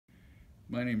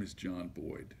My name is John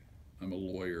Boyd. I'm a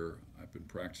lawyer. I've been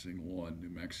practicing law in New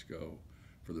Mexico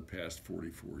for the past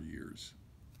 44 years.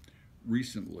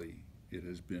 Recently, it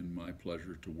has been my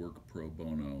pleasure to work pro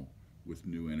bono with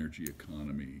New Energy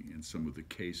Economy in some of the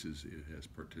cases it has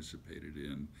participated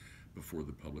in before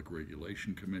the Public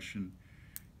Regulation Commission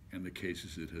and the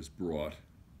cases it has brought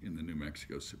in the New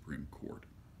Mexico Supreme Court.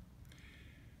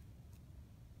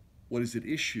 What is at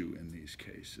issue in these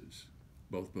cases,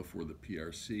 both before the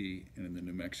PRC and in the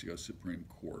New Mexico Supreme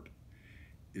Court,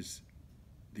 is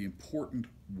the important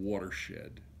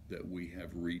watershed that we have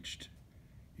reached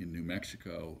in New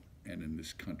Mexico and in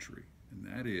this country, and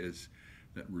that is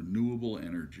that renewable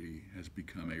energy has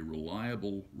become a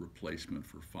reliable replacement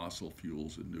for fossil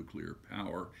fuels and nuclear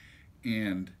power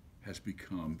and has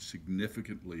become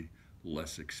significantly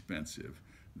less expensive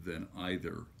than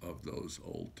either of those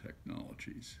old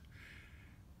technologies.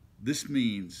 This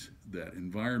means that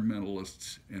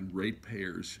environmentalists' and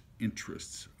ratepayers'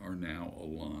 interests are now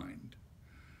aligned.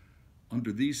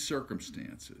 Under these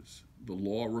circumstances, the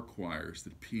law requires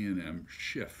that PNM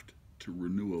shift to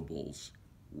renewables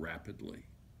rapidly,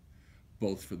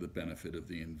 both for the benefit of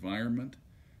the environment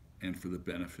and for the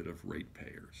benefit of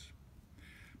ratepayers.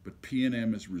 But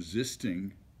PNM is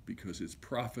resisting because its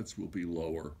profits will be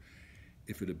lower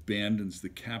if it abandons the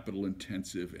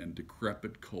capital-intensive and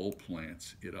decrepit coal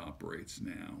plants it operates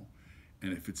now,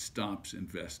 and if it stops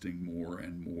investing more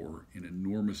and more in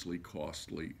enormously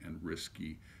costly and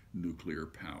risky nuclear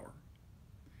power.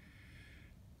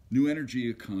 New Energy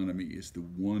Economy is the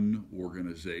one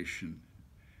organization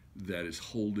that is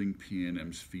holding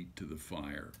PNM's feet to the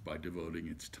fire by devoting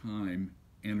its time,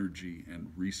 energy,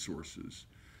 and resources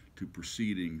to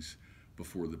proceedings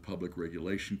before the Public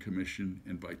Regulation Commission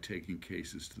and by taking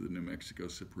cases to the New Mexico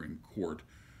Supreme Court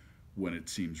when it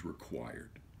seems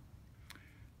required.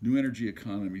 New Energy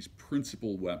Economy's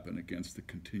principal weapon against the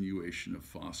continuation of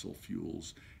fossil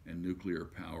fuels and nuclear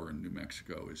power in New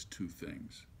Mexico is two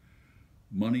things: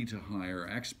 money to hire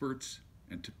experts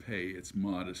and to pay its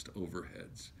modest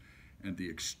overheads, and the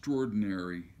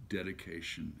extraordinary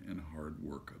dedication and hard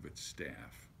work of its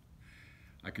staff.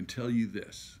 I can tell you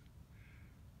this: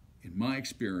 in my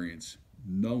experience,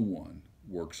 no one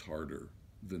works harder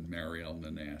than Mariel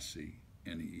Nanasi,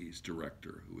 NEE's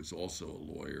director, who is also a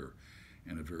lawyer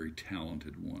and a very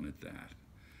talented one at that.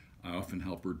 I often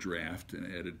help her draft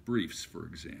and edit briefs, for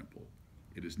example.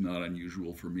 It is not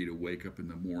unusual for me to wake up in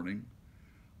the morning,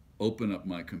 open up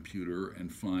my computer,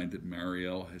 and find that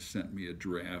Mariel has sent me a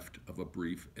draft of a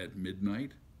brief at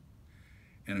midnight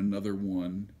and another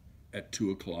one at 2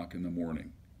 o'clock in the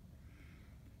morning.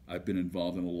 I've been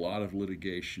involved in a lot of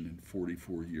litigation in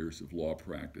 44 years of law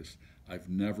practice. I've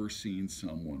never seen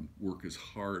someone work as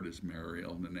hard as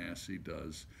Mariel Nanasi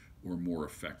does or more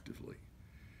effectively.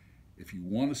 If you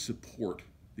want to support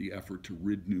the effort to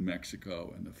rid New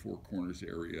Mexico and the Four Corners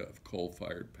area of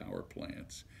coal-fired power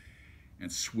plants and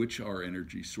switch our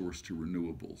energy source to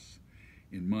renewables,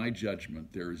 in my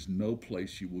judgment, there is no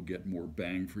place you will get more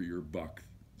bang for your buck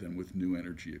than with New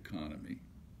Energy Economy.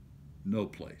 No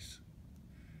place.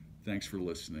 Thanks for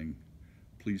listening.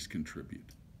 Please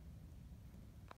contribute.